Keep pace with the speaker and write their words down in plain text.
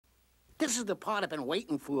This is the part I've been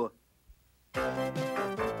waiting for.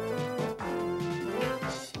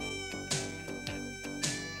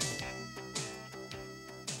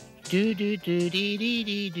 Do do do dee dee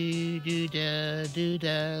dee do do da do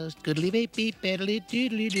da scoodly beep beep beddly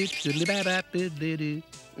doodly doo scoodly bap bap doodly doo.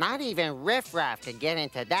 Not even Riff Raff could get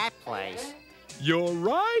into that place. You're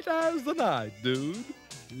right as the night, dude.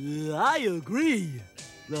 I agree.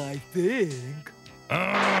 I think.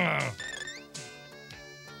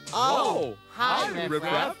 Oh, hi, Riff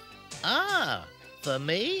Raff. Ah, for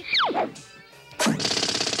me?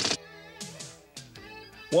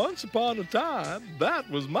 Once upon a time, that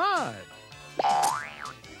was mine.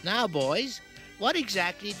 Now, boys, what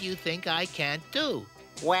exactly do you think I can't do?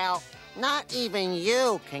 Well, not even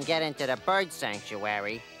you can get into the bird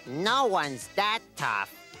sanctuary. No one's that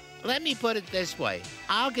tough. Let me put it this way.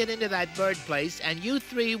 I'll get into that bird place, and you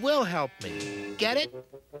three will help me. Get it?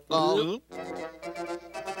 Oh.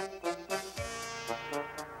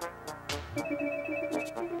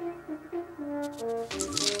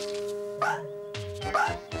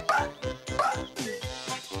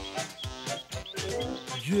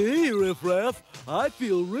 Gee, Riff Raff, I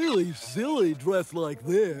feel really silly dressed like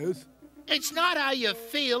this. It's not how you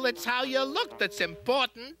feel, it's how you look that's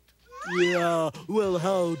important. Yeah, well,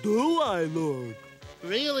 how do I look?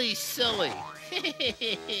 Really silly.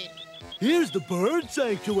 Here's the bird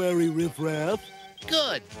sanctuary, Riff Raff.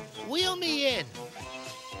 Good. Wheel me in.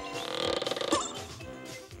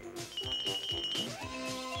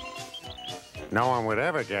 No one would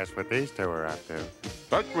ever guess what these two are up to.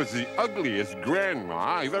 That was the ugliest grandma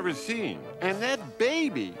I've ever seen. And that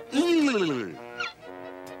baby.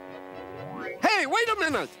 Hey, wait a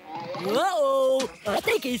minute! Uh-oh, I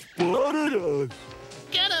think he spotted us.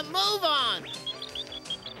 Get a move on.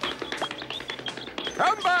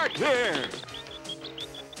 Come back here!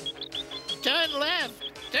 Turn left.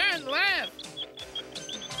 Turn left.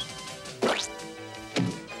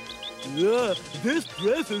 Yeah, this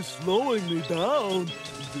dress is slowing me down.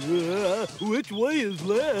 Which way is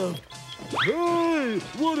left? Hey,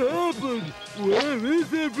 what happened? Where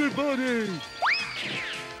is everybody?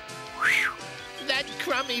 That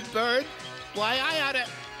crummy bird. Why, I oughta...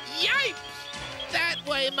 Yipes! That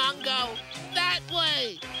way, Mungo. That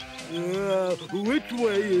way. Which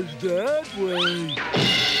way is that way?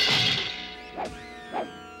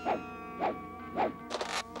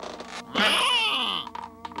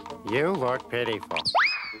 You look pitiful.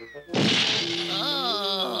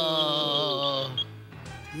 Oh.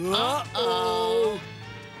 Uh-oh.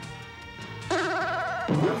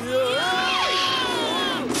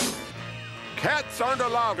 Cats aren't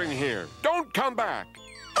allowed in here. Don't come back.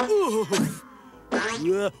 Who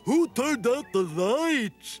turned out the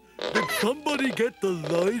lights? Did somebody get the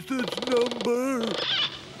license number?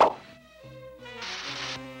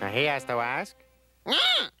 Now he has to ask.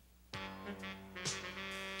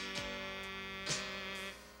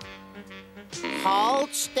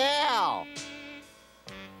 Hold still.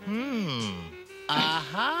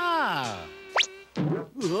 Aha.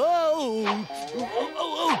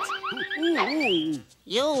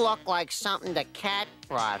 You look like something the cat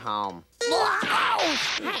brought home.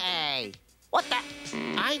 Hey, what the?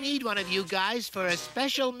 I need one of you guys for a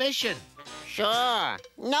special mission. Sure,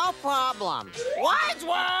 no problem.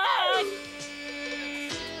 Wadsworth!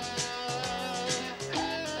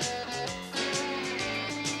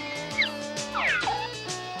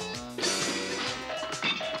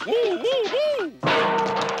 Woo, woo, woo!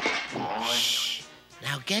 Shh.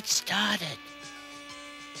 Now get started.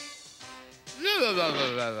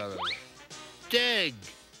 Dig.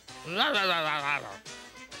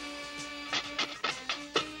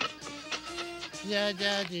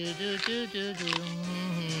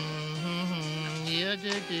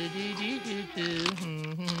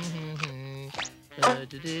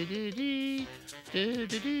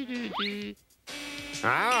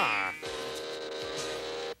 Ah.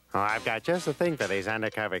 Oh, I've got just the thing for these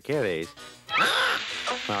undercover kitties.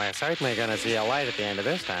 Well, they're certainly going to see a light at the end of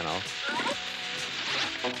this tunnel.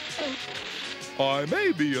 I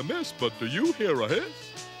may be amiss, but do you hear a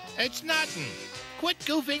hiss? It's nothing. Quit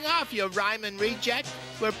goofing off, you rhyming reject.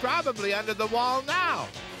 We're probably under the wall now.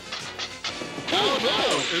 Oh,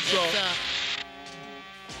 no, it's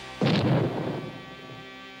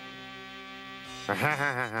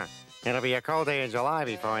It'll be a cold day in July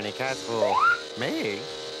before any cats fool me.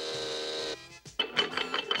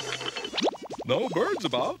 no birds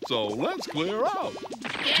about, so let's clear out.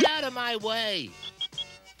 Get out of my way.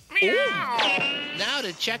 Now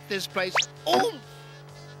to check this place. Oh!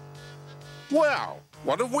 Well,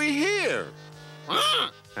 what have we here?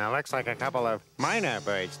 Now, looks like a couple of minor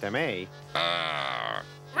birds to me. Uh,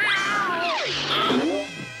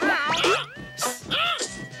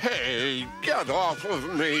 Get off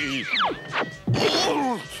of me!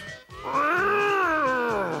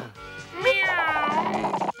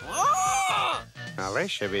 Now,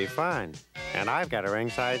 this should be fun. And I've got a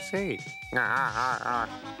ringside seat. Hey,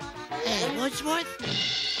 Woodsworth.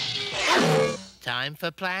 Time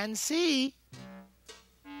for Plan C.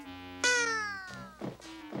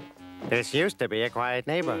 This used to be a quiet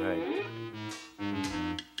neighborhood.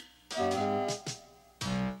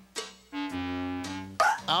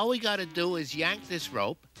 All we gotta do is yank this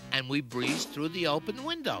rope, and we breeze through the open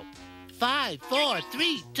window. 5, 4,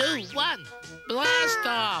 3, 2, 1. Blast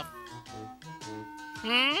off!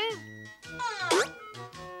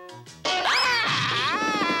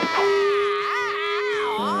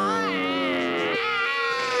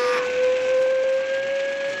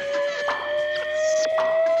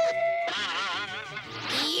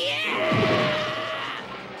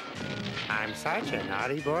 I'm such a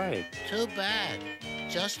naughty boy. Too bad.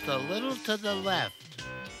 Just a little to the left.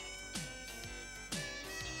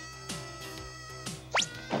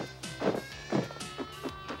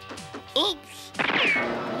 Oops!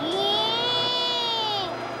 Whoa!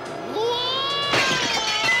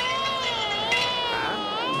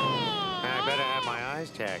 I better have my eyes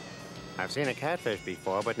checked. I've seen a catfish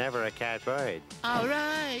before, but never a catbird. All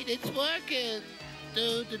right, it's working.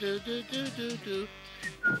 Do do do do do do do.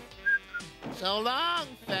 So long,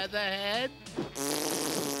 Featherhead.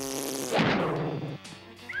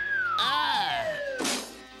 Ah!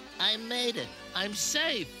 I made it. I'm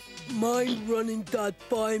safe. Mind running that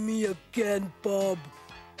by me again, Bob?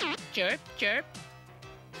 Chirp, chirp.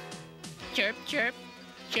 Chirp, chirp,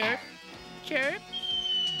 chirp, chirp.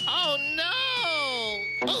 Oh,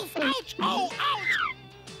 no! Oof, ouch! Oh, ouch!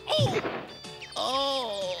 Oh!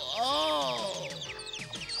 Oh, oh!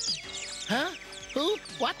 Huh? Who?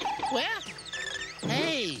 What? Where?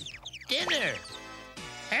 Hey, dinner!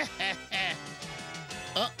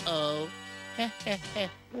 Uh-oh.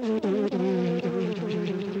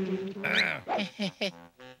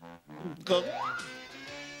 Go.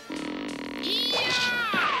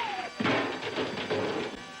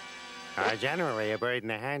 Generally, a bird in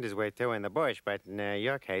the hand is worth two in the bush, but in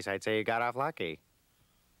your case, I'd say you got off lucky.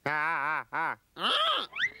 That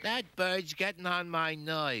bird's getting on my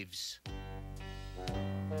nerves.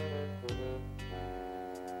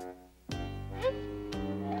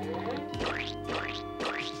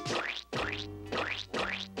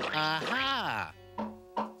 Aha!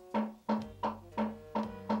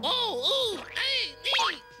 Oh, ooh, hey,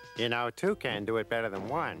 me! You know, two can do it better than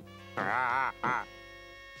one.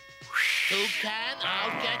 Toucan,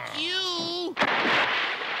 I'll get you!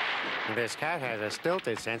 This cat has a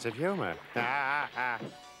stilted sense of humor. Uh-huh.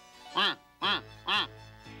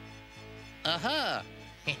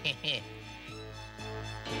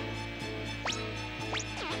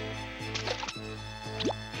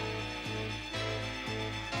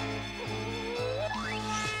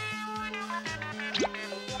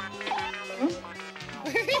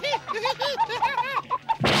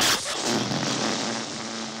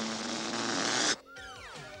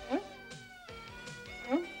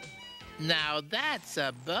 Now that's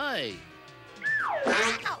a bird.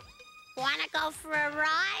 Oh, wanna go for a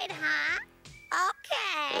ride, huh?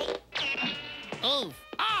 Okay. Oof,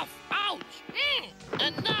 off, ouch,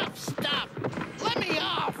 enough, stop, let me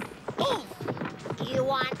off, oof. You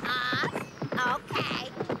want off? Okay.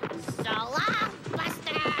 So long,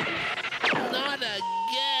 Buster. Not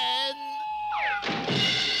again.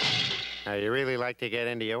 Now, you really like to get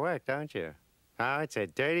into your work, don't you? Oh, it's a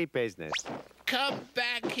dirty business. Come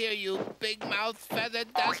back here, you big-mouth feather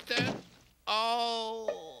duster.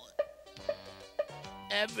 Oh,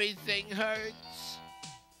 everything hurts.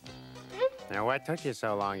 Now, what took you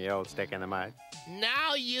so long, you old stick in the mud?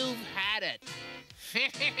 Now you've had it.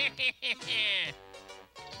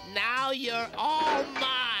 Now you're all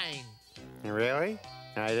mine. Really?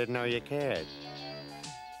 I didn't know you cared.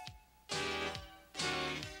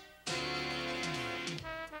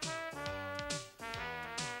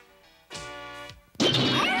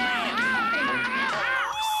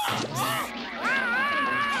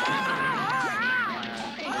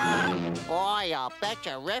 Boy, I'll bet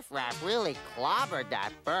you Riff Raff really clobbered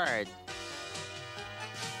that bird.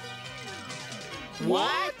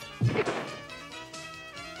 What?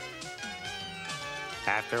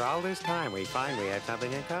 After all this time, we find we have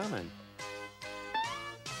something in common.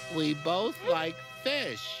 We both like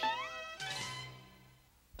fish.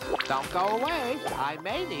 Don't go away. I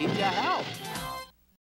may need your help.